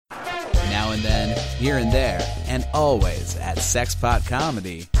now and then, here and there, and always at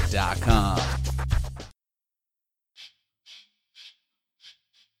sexpotcomedy.com.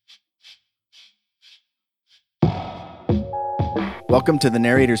 Welcome to the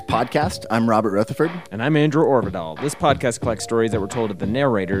Narrators Podcast. I'm Robert Rutherford. And I'm Andrew Orvidal. This podcast collects stories that were told at the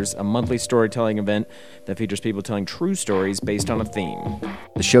Narrators, a monthly storytelling event that features people telling true stories based on a theme.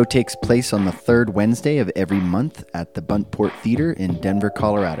 The show takes place on the third Wednesday of every month at the Buntport Theater in Denver,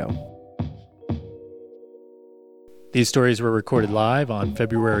 Colorado. These stories were recorded live on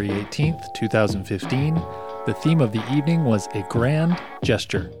February 18th, 2015. The theme of the evening was a grand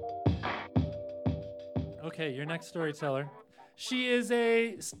gesture. Okay, your next storyteller. She is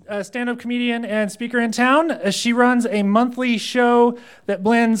a stand-up comedian and speaker in town. She runs a monthly show that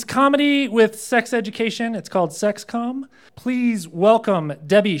blends comedy with sex education. It's called SexCom. Please welcome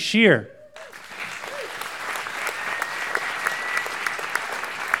Debbie Scheer.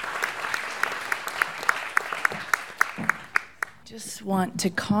 Just want to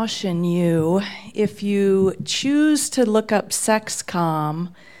caution you, if you choose to look up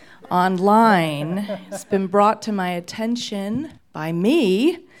SexCom online, it's been brought to my attention by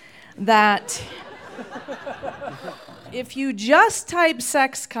me that if you just type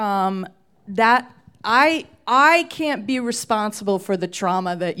SexCom, that I can't be responsible for the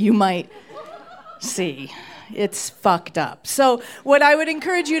trauma that you might see. It's fucked up. So what I would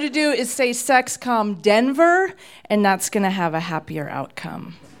encourage you to do is say SexCom Denver, and that's going to have a happier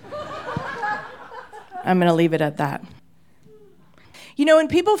outcome. I'm going to leave it at that. You know, when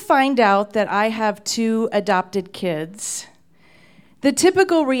people find out that I have 2 adopted kids, the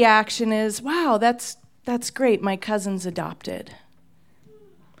typical reaction is, wow, that's great, my cousin's adopted.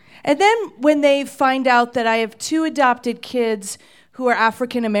 And then when they find out that I have 2 adopted kids who are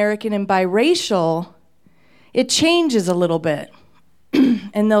African American and biracial, it changes a little bit.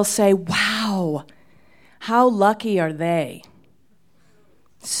 And they'll say, wow, how lucky are they?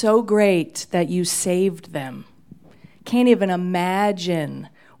 So great that you saved them. Can't even imagine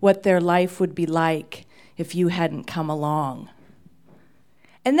what their life would be like if you hadn't come along.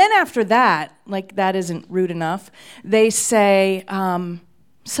 And then after that, like that isn't rude enough, they say,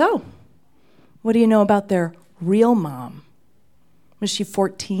 so, what do you know about their real mom? Was she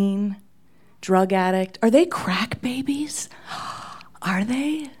 14? Drug addict? Are they crack babies? Are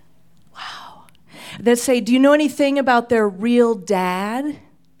they? Wow. They say, do you know anything about their real dad?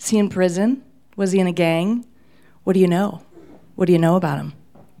 Is he in prison? Was he in a gang? What do you know? What do you know about him?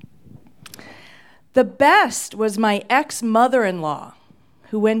 The best was my ex-mother-in-law,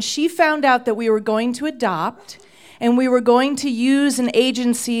 who when she found out that we were going to adopt and we were going to use an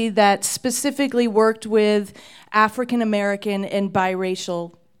agency that specifically worked with African American and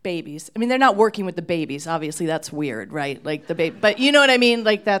biracial babies. I mean, they're not working with the babies. Obviously, that's weird, right? Like the baby, but you know what I mean?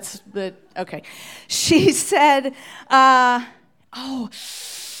 Like that's the, okay. She said, oh,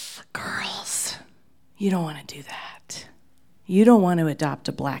 girls, you don't want to do that. You don't want to adopt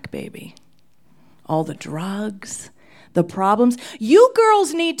a black baby. All the drugs, the problems. You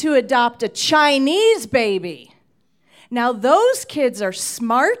girls need to adopt a Chinese baby. Now, those kids are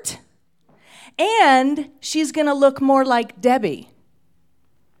smart, and she's going to look more like Debbie.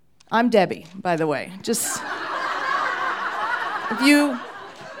 I'm Debbie, by the way. Just, if you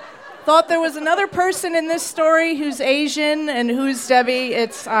thought there was another person in this story who's Asian and who's Debbie,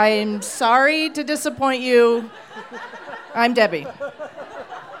 I'm sorry to disappoint you. I'm Debbie.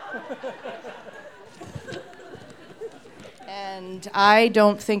 And I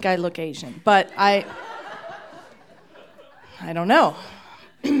don't think I look Asian, but I don't know.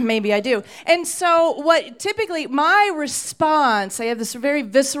 Maybe I do. And so what typically my response, I have this very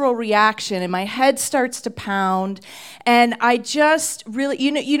visceral reaction and my head starts to pound and I just really,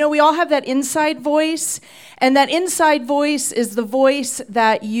 you know, we all have that inside voice, and that inside voice is the voice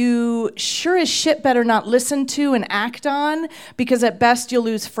that you sure as shit better not listen to and act on, because at best you'll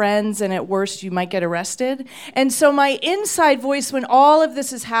lose friends and at worst you might get arrested. And so my inside voice when all of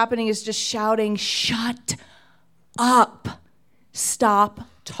this is happening is just shouting, shut up. Stop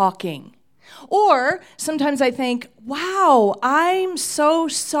talking. Or sometimes I think, wow, I'm so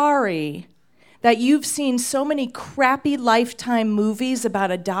sorry that you've seen so many crappy Lifetime movies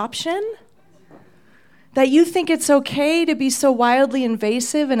about adoption that you think it's okay to be so wildly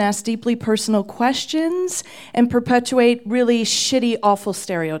invasive and ask deeply personal questions and perpetuate really shitty, awful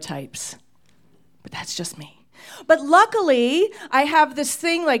stereotypes. But that's just me. But luckily, I have this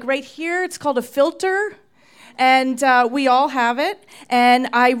thing like right here, it's called a filter. And we all have it, and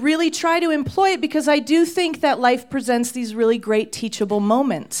I really try to employ it because I do think that life presents these really great teachable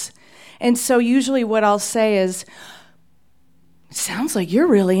moments. And so usually what I'll say is, sounds like you're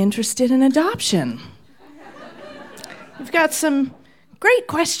really interested in adoption. You've got some great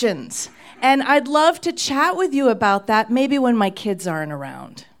questions, and I'd love to chat with you about that maybe when my kids aren't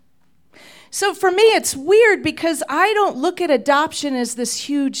around. So for me, it's weird because I don't look at adoption as this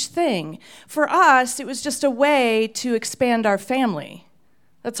huge thing. For us, it was just a way to expand our family.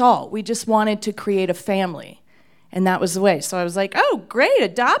 That's all. We just wanted to create a family, and that was the way. So I was like, oh, great,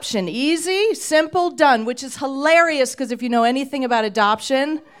 adoption, easy, simple, done, which is hilarious because if you know anything about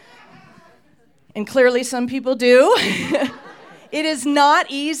adoption, and clearly some people do, it is not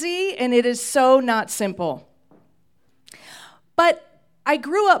easy, and it is so not simple. But I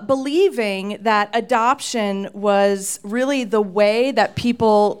grew up believing that adoption was really the way that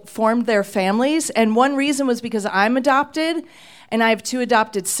people formed their families, and one reason was because I'm adopted, and I have 2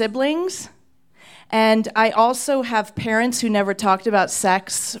 adopted siblings, and I also have parents who never talked about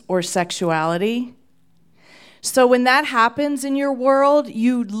sex or sexuality. So when that happens in your world,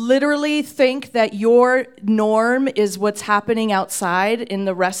 you literally think that your norm is what's happening outside in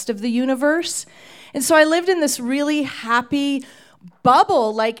the rest of the universe. And so I lived in this really happy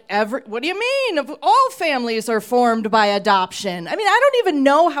bubble, like what do you mean? All families are formed by adoption. I mean, I don't even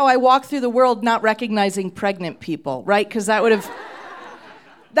know how I walk through the world not recognizing pregnant people, right? Because that would have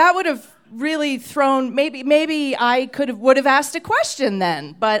really thrown, maybe I would have asked a question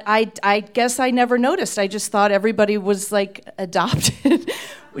then, but I guess I never noticed. I just thought everybody was like adopted,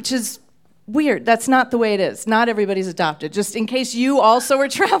 which is weird. That's not the way it is. Not everybody's adopted. Just in case you also were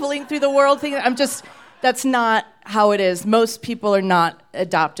traveling through the world thinking, that's not how it is. Most people are not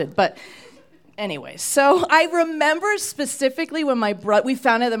adopted. But anyway, so I remember specifically when we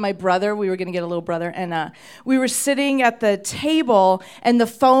found out that my brother, we were going to get a little brother, and we were sitting at the table, and the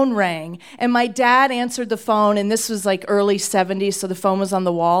phone rang, and my dad answered the phone, and this was like early 70s, so the phone was on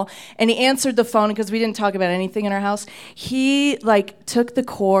the wall, and he answered the phone because we didn't talk about anything in our house. He took the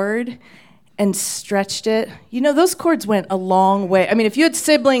cord and stretched it. You know, those cords went a long way. I mean, if you had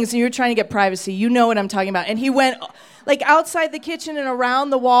siblings and you were trying to get privacy, you know what I'm talking about. And he went outside the kitchen and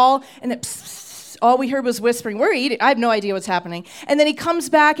around the wall, and all we heard was whispering. We're eating. I have no idea what's happening. And then he comes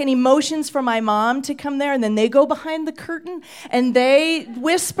back and he motions for my mom to come there, and then they go behind the curtain and they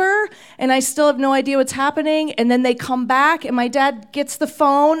whisper, and I still have no idea what's happening. And then they come back, and my dad gets the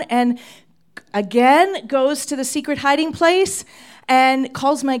phone and again goes to the secret hiding place and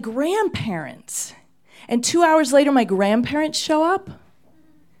calls my grandparents. And 2 hours later, my grandparents show up.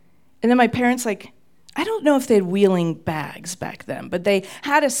 And then my parents, I don't know if they had wheeling bags back then, but they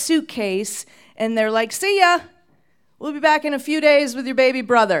had a suitcase, and they're like, see ya. We'll be back in a few days with your baby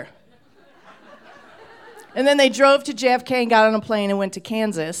brother. And then they drove to JFK and got on a plane and went to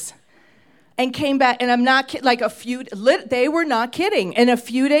Kansas and came back. And I'm not kidding. They were not kidding. And a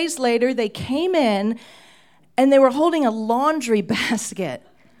few days later, they came in, and they were holding a laundry basket,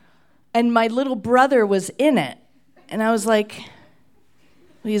 and my little brother was in it. And I was like,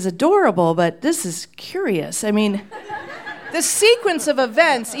 well, he's adorable, but this is curious. I mean, the sequence of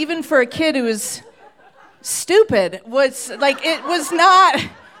events, even for a kid who was stupid, was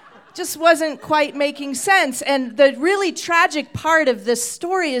just wasn't quite making sense. And the really tragic part of this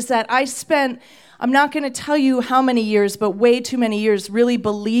story is that I'm not going to tell you how many years, but way too many years, really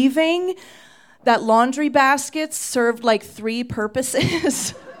believing that laundry baskets served 3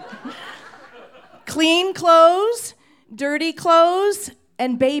 purposes. Clean clothes, dirty clothes,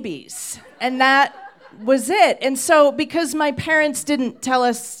 and babies. And that was it. And so because my parents didn't tell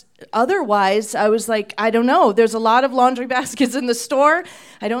us otherwise, I was like, I don't know. There's a lot of laundry baskets in the store.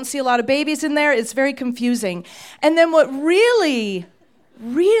 I don't see a lot of babies in there. It's very confusing. And then what really,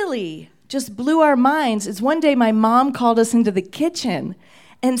 really just blew our minds is one day my mom called us into the kitchen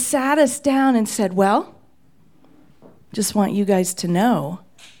and sat us down and said, well, just want you guys to know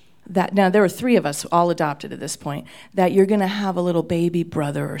that, now there were 3 of us all adopted at this point, that you're going to have a little baby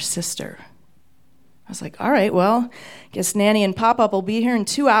brother or sister. I was like, all right, well, guess Nanny and Pop-Up will be here in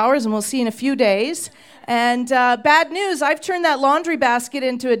 2 hours, and we'll see you in a few days. And bad news, I've turned that laundry basket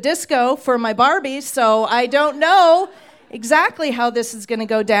into a disco for my Barbies, so I don't know exactly how this is going to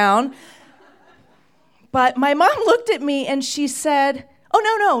go down. But my mom looked at me and she said,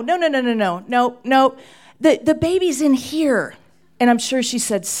 oh, no. The baby's in here. And I'm sure she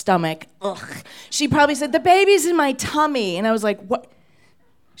said stomach. Ugh. She probably said, the baby's in my tummy. And I was like, what?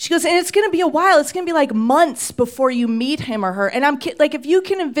 She goes, and it's going to be a while. It's going to be months before you meet him or her. And I'm if you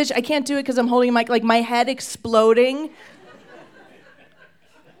can envision, I can't do it because I'm holding a mic, my head exploding.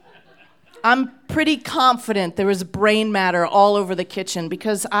 I'm pretty confident there was brain matter all over the kitchen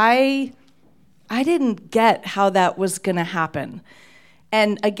because I didn't get how that was going to happen.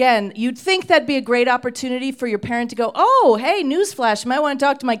 And again, you'd think that'd be a great opportunity for your parent to go, oh, hey, newsflash, I might want to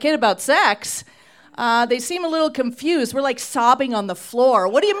talk to my kid about sex. They seem a little confused. We're like sobbing on the floor.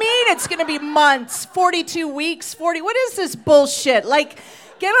 What do you mean it's going to be months, 42 weeks, what is this bullshit? Like,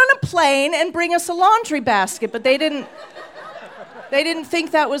 get on a plane and bring us a laundry basket. But they didn't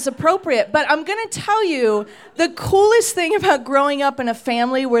think that was appropriate. But I'm going to tell you, the coolest thing about growing up in a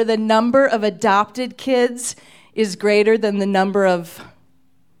family where the number of adopted kids is greater than the number of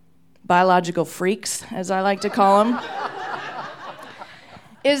biological freaks, as I like to call them,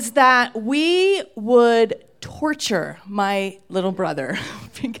 is that we would torture my little brother.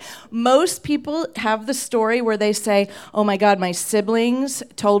 Most people have the story where they say, oh my God, my siblings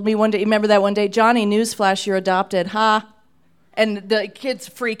told me one day, remember that one day, Johnny, newsflash, you're adopted, huh? And the kids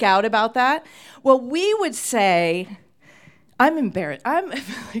freak out about that. Well, we would say, I'm embarrassed. I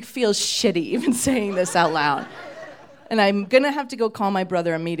feel shitty even saying this out loud. And I'm going to have to go call my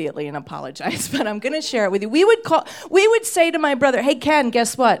brother immediately and apologize, but I'm going to share it with you. We would say to my brother, hey, Ken,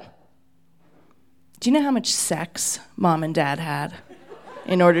 guess what? Do you know how much sex Mom and Dad had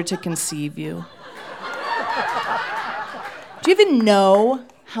in order to conceive you? Do you even know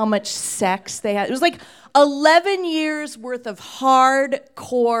how much sex they had? It was like 11 years worth of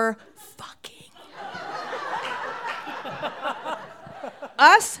hardcore fucking.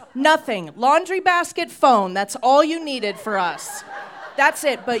 Us, nothing. Laundry basket, phone. That's all you needed for us. That's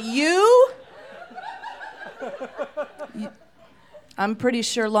it. But you I'm pretty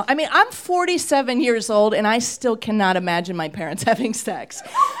sure I'm 47 years old, and I still cannot imagine my parents having sex.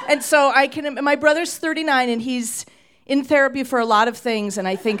 And so my brother's 39, and he's in therapy for a lot of things, and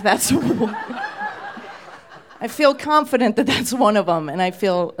I think that's... I feel confident that that's one of them, and I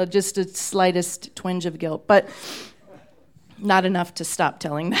feel just a slightest twinge of guilt. But... not enough to stop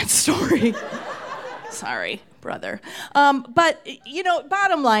telling that story. Sorry, brother. But,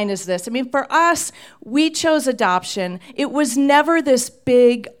 bottom line is this. I mean, for us, we chose adoption. It was never this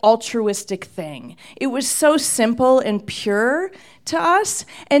big altruistic thing. It was so simple and pure to us.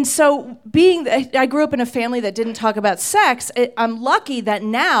 And so I grew up in a family that didn't talk about sex. I'm lucky that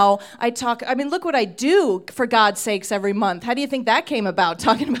now look what I do, for God's sakes, every month. How do you think that came about,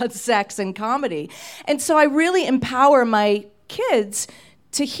 talking about sex and comedy? And so I really empower my kids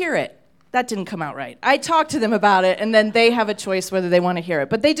to hear it. That didn't come out right. I talk to them about it, and then they have a choice whether they want to hear it.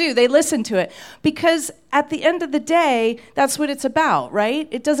 But they do. They listen to it. Because at the end of the day, that's what it's about, right?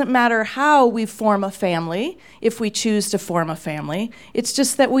 It doesn't matter how we form a family, if we choose to form a family. It's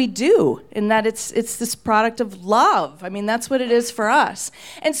just that we do, and that it's this product of love. I mean, that's what it is for us.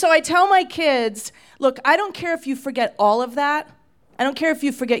 And so I tell my kids, look, I don't care if you forget all of that. I don't care if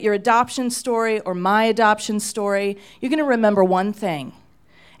you forget your adoption story or my adoption story. You're going to remember one thing.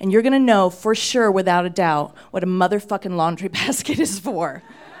 And you're going to know for sure, without a doubt, what a motherfucking laundry basket is for.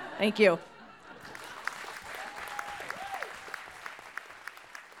 Thank you.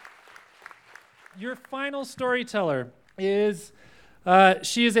 Your final storyteller is,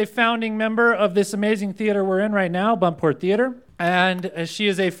 she is a founding member of this amazing theater we're in right now, Buntport Theater. And she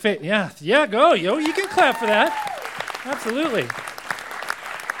is a, go, you can clap for that. Absolutely.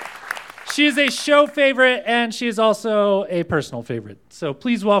 She is a show favorite, and she is also a personal favorite. So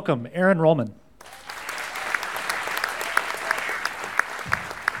please welcome Erin Rollman.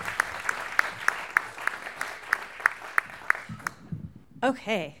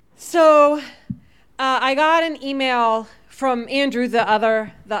 Okay, so I got an email from Andrew, the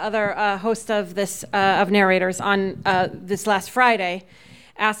other host of this of narrators, on this last Friday,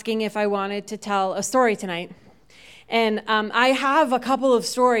 asking if I wanted to tell a story tonight. And I have a couple of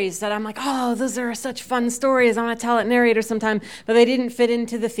stories that I'm like, oh, those are such fun stories. I want to tell at narrator sometime. But they didn't fit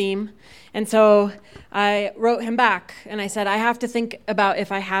into the theme. And so I wrote him back. And I said, I have to think about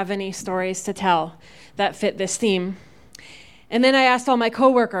if I have any stories to tell that fit this theme. And then I asked all my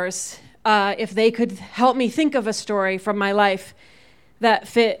coworkers if they could help me think of a story from my life that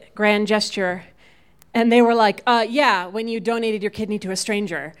fit grand gesture. And they were like, yeah, when you donated your kidney to a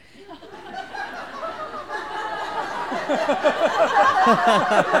stranger.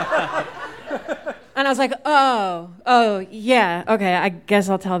 And I was like, oh, yeah, okay, I guess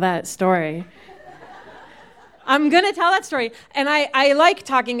I'll tell that story. I'm going to tell that story. And I like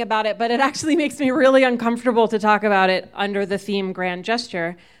talking about it, but it actually makes me really uncomfortable to talk about it under the theme grand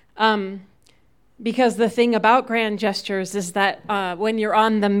gesture. Because the thing about grand gestures is that when you're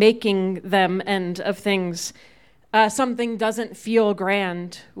on the making them end of things, something doesn't feel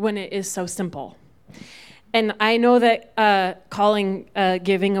grand when it is so simple. And I know that calling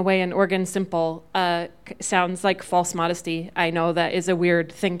giving away an organ simple sounds like false modesty. I know that is a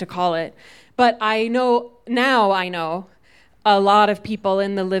weird thing to call it. But I know a lot of people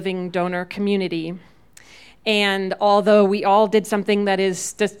in the living donor community. And although we all did something that is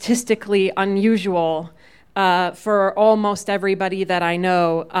statistically unusual, for almost everybody that I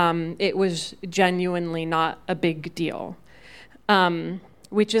know, it was genuinely not a big deal.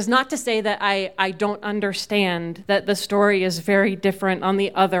 Which is not to say that I don't understand that the story is very different on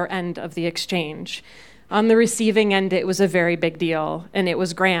the other end of the exchange. On the receiving end, it was a very big deal, and it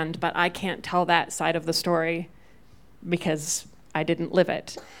was grand, but I can't tell that side of the story because I didn't live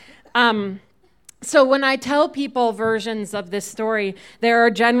it. So when I tell people versions of this story, there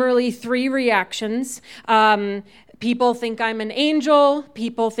are generally three reactions. People think I'm an angel,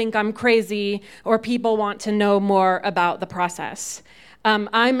 people think I'm crazy, or people want to know more about the process.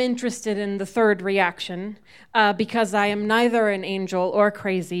 I'm interested in the third reaction because I am neither an angel or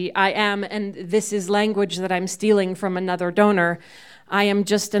crazy. I am, and this is language that I'm stealing from another donor, I am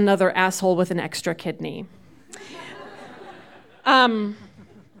just another asshole with an extra kidney.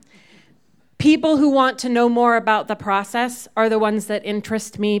 People who want to know more about the process are the ones that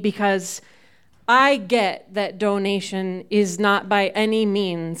interest me because I get that donation is not by any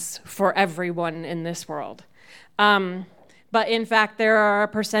means for everyone in this world. But in fact, there are a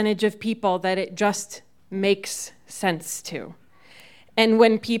percentage of people that it just makes sense to. And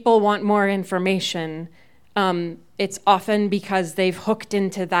when people want more information, it's often because they've hooked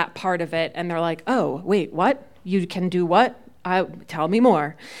into that part of it and they're like, oh, wait, what? You can do what? Tell me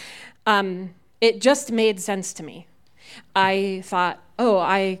more. It just made sense to me. I thought, oh,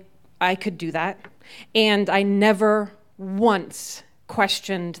 I could do that. And I never once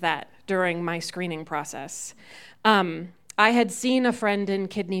questioned that during my screening process. I had seen a friend in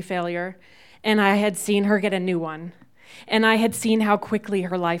kidney failure, and I had seen her get a new one. And I had seen how quickly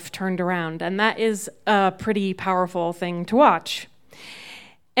her life turned around, and that is a pretty powerful thing to watch.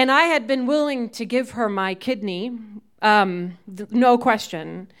 And I had been willing to give her my kidney, no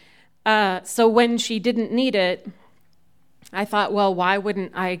question. So when she didn't need it, I thought, well, why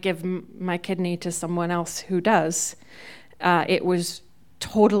wouldn't I give my kidney to someone else who does? It was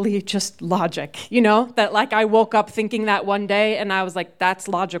totally just logic, that like I woke up thinking that one day and I was like, that's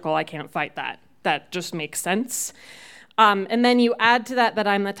logical. I can't fight that. That just makes sense. And then you add to that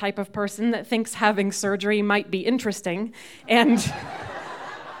I'm the type of person that thinks having surgery might be interesting. And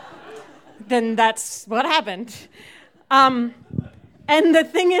then that's what happened. And the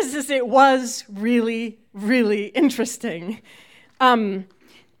thing is it was really, really interesting.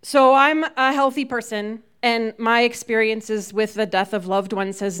 So I'm a healthy person, and my experiences with the death of loved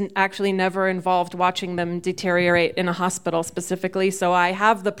ones has actually never involved watching them deteriorate in a hospital specifically, so I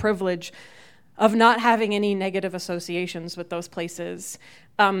have the privilege of not having any negative associations with those places.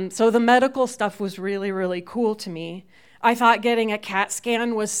 So the medical stuff was really, really cool to me. I thought getting a CAT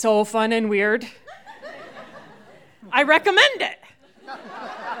scan was so fun and weird. I recommend it.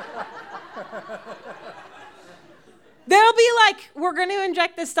 They'll be like, we're going to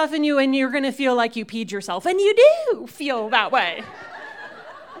inject this stuff in you and you're going to feel like you peed yourself. And you do feel that way.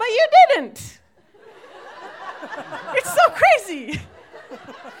 But you didn't. It's so crazy.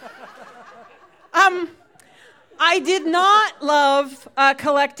 I did not love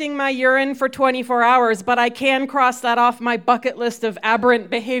collecting my urine for 24 hours, but I can cross that off my bucket list of aberrant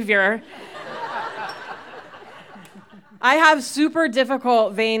behavior. I have super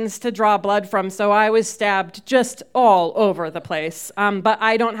difficult veins to draw blood from, so I was stabbed just all over the place. But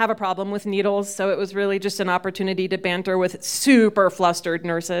I don't have a problem with needles, so it was really just an opportunity to banter with super flustered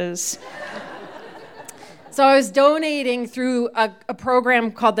nurses. So I was donating through a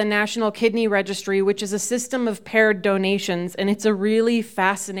program called the National Kidney Registry, which is a system of paired donations, and it's a really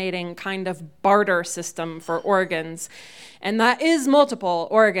fascinating kind of barter system for organs. And that is multiple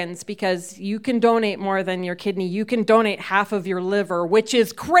organs because you can donate more than your kidney. You can donate half of your liver, which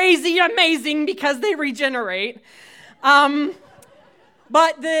is crazy amazing because they regenerate. So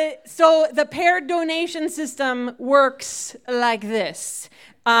the paired donation system works like this.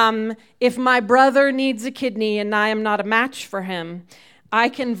 If my brother needs a kidney and I am not a match for him, I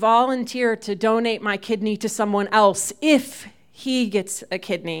can volunteer to donate my kidney to someone else if he gets a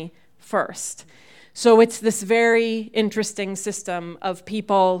kidney first. So it's this very interesting system of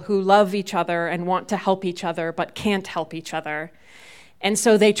people who love each other and want to help each other but can't help each other. And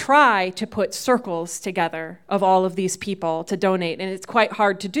so they try to put circles together of all of these people to donate. And it's quite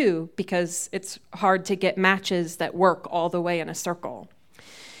hard to do because it's hard to get matches that work all the way in a circle.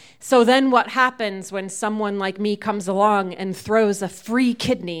 So then what happens when someone like me comes along and throws a free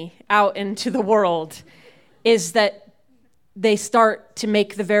kidney out into the world is that they start to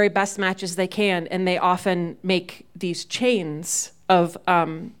make the very best matches they can, and they often make these chains of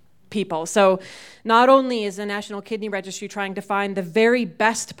people. So not only is the National Kidney Registry trying to find the very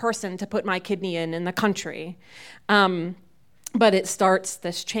best person to put my kidney in the country, but it starts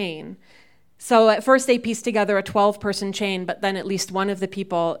this chain. So at first they pieced together a 12-person chain, but then at least one of the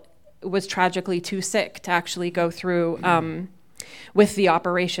people was tragically too sick to actually go through with the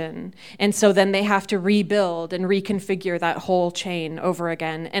operation. And so then they have to rebuild and reconfigure that whole chain over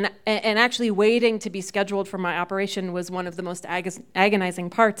again. And actually waiting to be scheduled for my operation was one of the most agonizing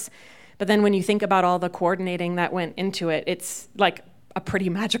parts. But then when you think about all the coordinating that went into it, it's like a pretty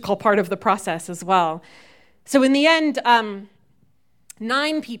magical part of the process as well. So in the end,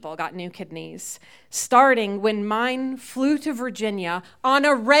 9 people got new kidneys, starting when mine flew to Virginia on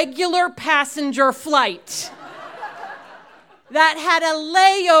a regular passenger flight that had a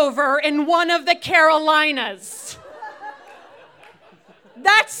layover in one of the Carolinas.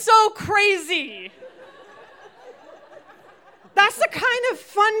 That's so crazy. That's the kind of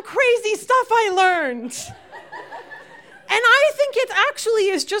fun, crazy stuff I learned. And I think it actually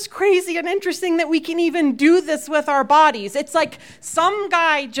is just crazy and interesting that we can even do this with our bodies. It's like some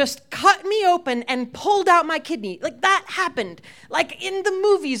guy just cut me open and pulled out my kidney. Like that happened. Like in the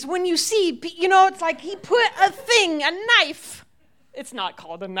movies when you see, it's like he put a knife. It's not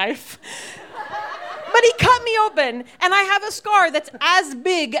called a knife. But he cut me open, and I have a scar that's as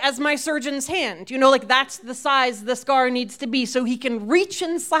big as my surgeon's hand. Like that's the size the scar needs to be so he can reach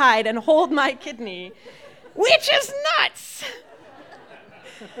inside and hold my kidney. Which is nuts.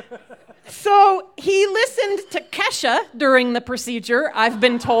 So he listened to Kesha during the procedure, I've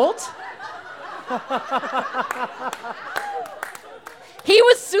been told. He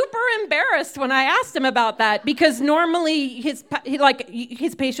was super embarrassed when I asked him about that because normally his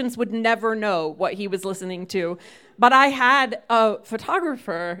patients would never know what he was listening to. But I had a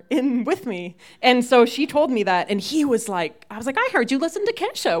photographer in with me, and so she told me that, and he was like, I was like, I heard you listen to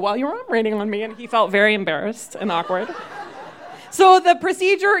Kesha while you were operating on me, and he felt very embarrassed and awkward. So the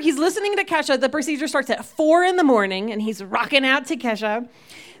procedure, he's listening to Kesha. The procedure starts at 4 a.m, and he's rocking out to Kesha.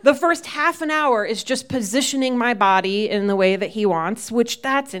 The first half an hour is just positioning my body in the way that he wants, which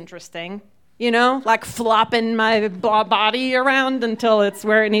that's interesting, like flopping my body around until it's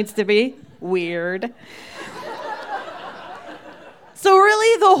where it needs to be. Weird. So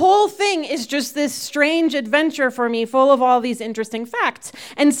really, the whole thing is just this strange adventure for me, full of all these interesting facts.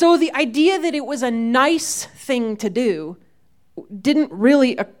 And so the idea that it was a nice thing to do didn't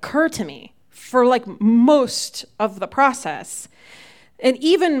really occur to me for most of the process. And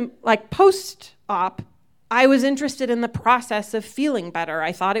even post-op, I was interested in the process of feeling better.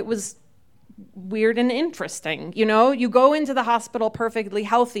 I thought it was weird and interesting. You go into the hospital perfectly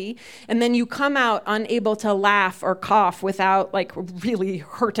healthy, and then you come out unable to laugh or cough without really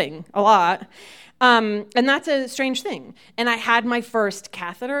hurting a lot. And that's a strange thing. And I had my first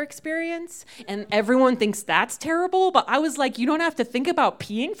catheter experience, and everyone thinks that's terrible, but I was like, you don't have to think about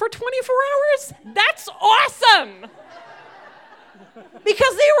peeing for 24 hours? That's awesome!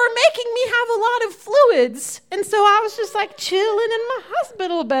 Because they were making me have a lot of fluids, and so I was just chilling in my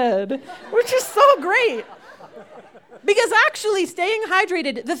hospital bed, which is so great. Because actually staying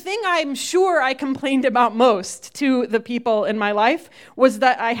hydrated, the thing I'm sure I complained about most to the people in my life was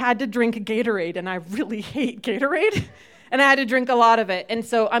that I had to drink Gatorade, and I really hate Gatorade, and I had to drink a lot of it. And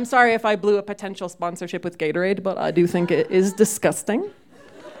so I'm sorry if I blew a potential sponsorship with Gatorade, but I do think it is disgusting.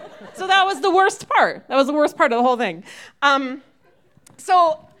 So that was the worst part. That was the worst part of the whole thing.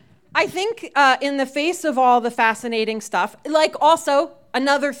 So I think in the face of all the fascinating stuff, also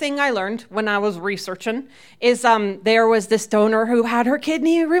another thing I learned when I was researching is there was this donor who had her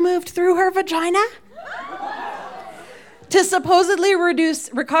kidney removed through her vagina to supposedly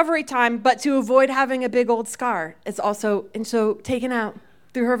reduce recovery time, but to avoid having a big old scar. It's also, and so taken out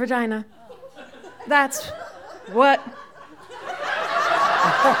through her vagina. That's what...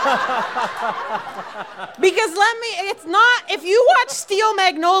 Because it's not, if you watch Steel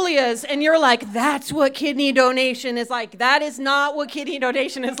Magnolias and you're like, that's what kidney donation is like, that is not what kidney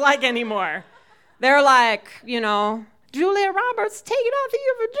donation is like anymore. They're like, Julia Roberts, take it out through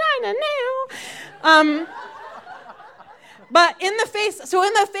your vagina now. But in the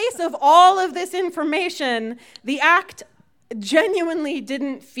face of all of this information, the act genuinely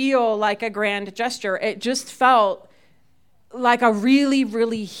didn't feel like a grand gesture. It just felt like a really,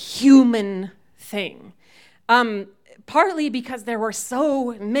 really human thing. Partly because there were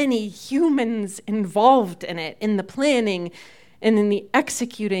so many humans involved in it, in the planning and in the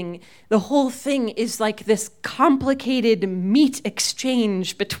executing. The whole thing is like this complicated meat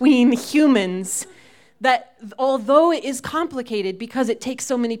exchange between humans that, although it is complicated because it takes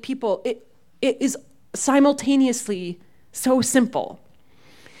so many people, it is simultaneously so simple.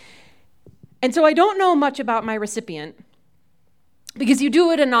 And so I don't know much about my recipient, because you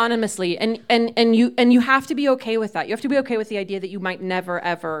do it anonymously, and you have to be okay with that. You have to be okay with the idea that you might never,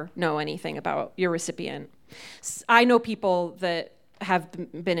 ever know anything about your recipient. I know people that have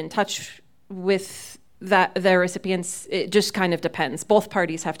been in touch with their recipients. It just kind of depends. Both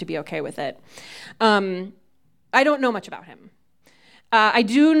parties have to be okay with it. I don't know much about him. I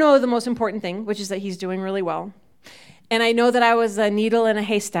do know the most important thing, which is that he's doing really well. And I know that I was a needle in a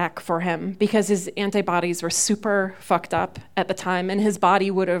haystack for him because his antibodies were super fucked up at the time, and his body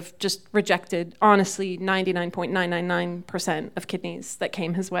would have just rejected, honestly, 99.999% of kidneys that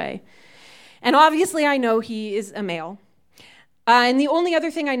came his way. And obviously I know he is a male. And the only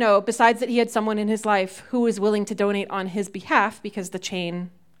other thing I know, besides that he had someone in his life who was willing to donate on his behalf because the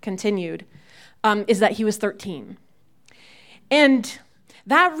chain continued, is that he was 13. And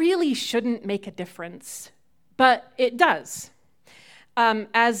that really shouldn't make a difference. But it does.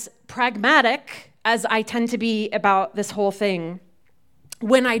 As pragmatic as I tend to be about this whole thing,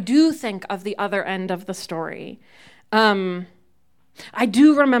 when I do think of the other end of the story, I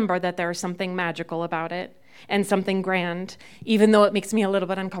do remember that there is something magical about it and something grand, even though it makes me a little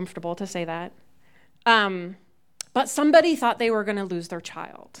bit uncomfortable to say that. But somebody thought they were going to lose their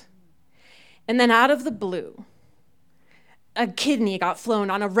child. And then out of the blue, a kidney got flown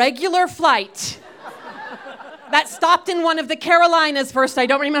on a regular flight that stopped in one of the Carolinas first, I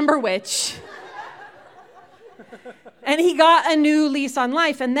don't remember which. And he got a new lease on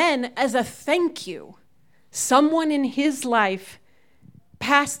life. And then, as a thank you, someone in his life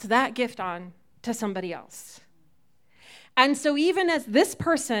passed that gift on to somebody else. And so even as this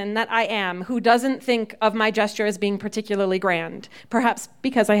person that I am, who doesn't think of my gesture as being particularly grand, perhaps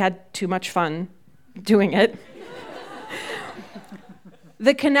because I had too much fun doing it,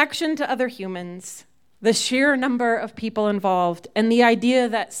 the connection to other humans, the sheer number of people involved, and the idea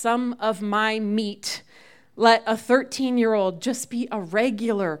that some of my meat let a 13-year-old just be a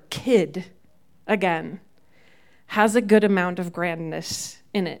regular kid again has a good amount of grandness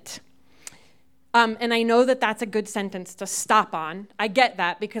in it. And I know that that's a good sentence to stop on. I get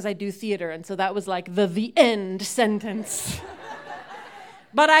that because I do theater, and so that was like the end sentence.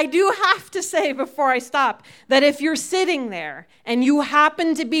 But I do have to say before I stop that if you're sitting there and you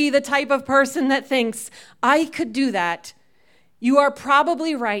happen to be the type of person that thinks, I could do that, you are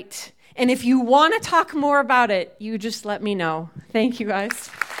probably right. And if you want to talk more about it, you just let me know. Thank you, guys.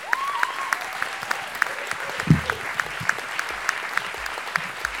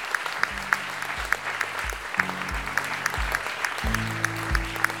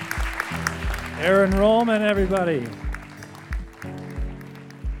 Erin Rollman, everybody.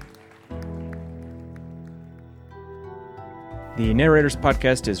 The Narrators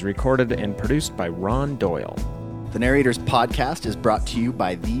Podcast is recorded and produced by Ron Doyle. The Narrators Podcast is brought to you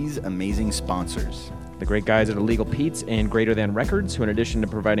by these amazing sponsors. The great guys at Illegal Pete's and Greater Than Records, who in addition to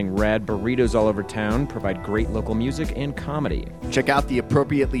providing rad burritos all over town, provide great local music and comedy. Check out the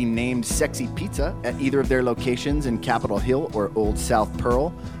appropriately named Sexy Pizza at either of their locations in Capitol Hill or Old South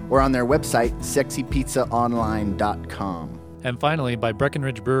Pearl, or on their website, sexypizzaonline.com. And finally, by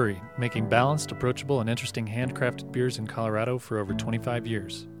Breckenridge Brewery, making balanced, approachable, and interesting handcrafted beers in Colorado for over 25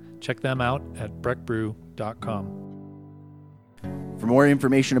 years. Check them out at breckbrew.com. For more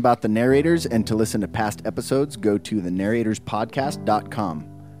information about the Narrators and to listen to past episodes, go to thenarratorspodcast.com.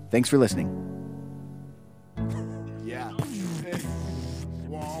 Thanks for listening. Yeah.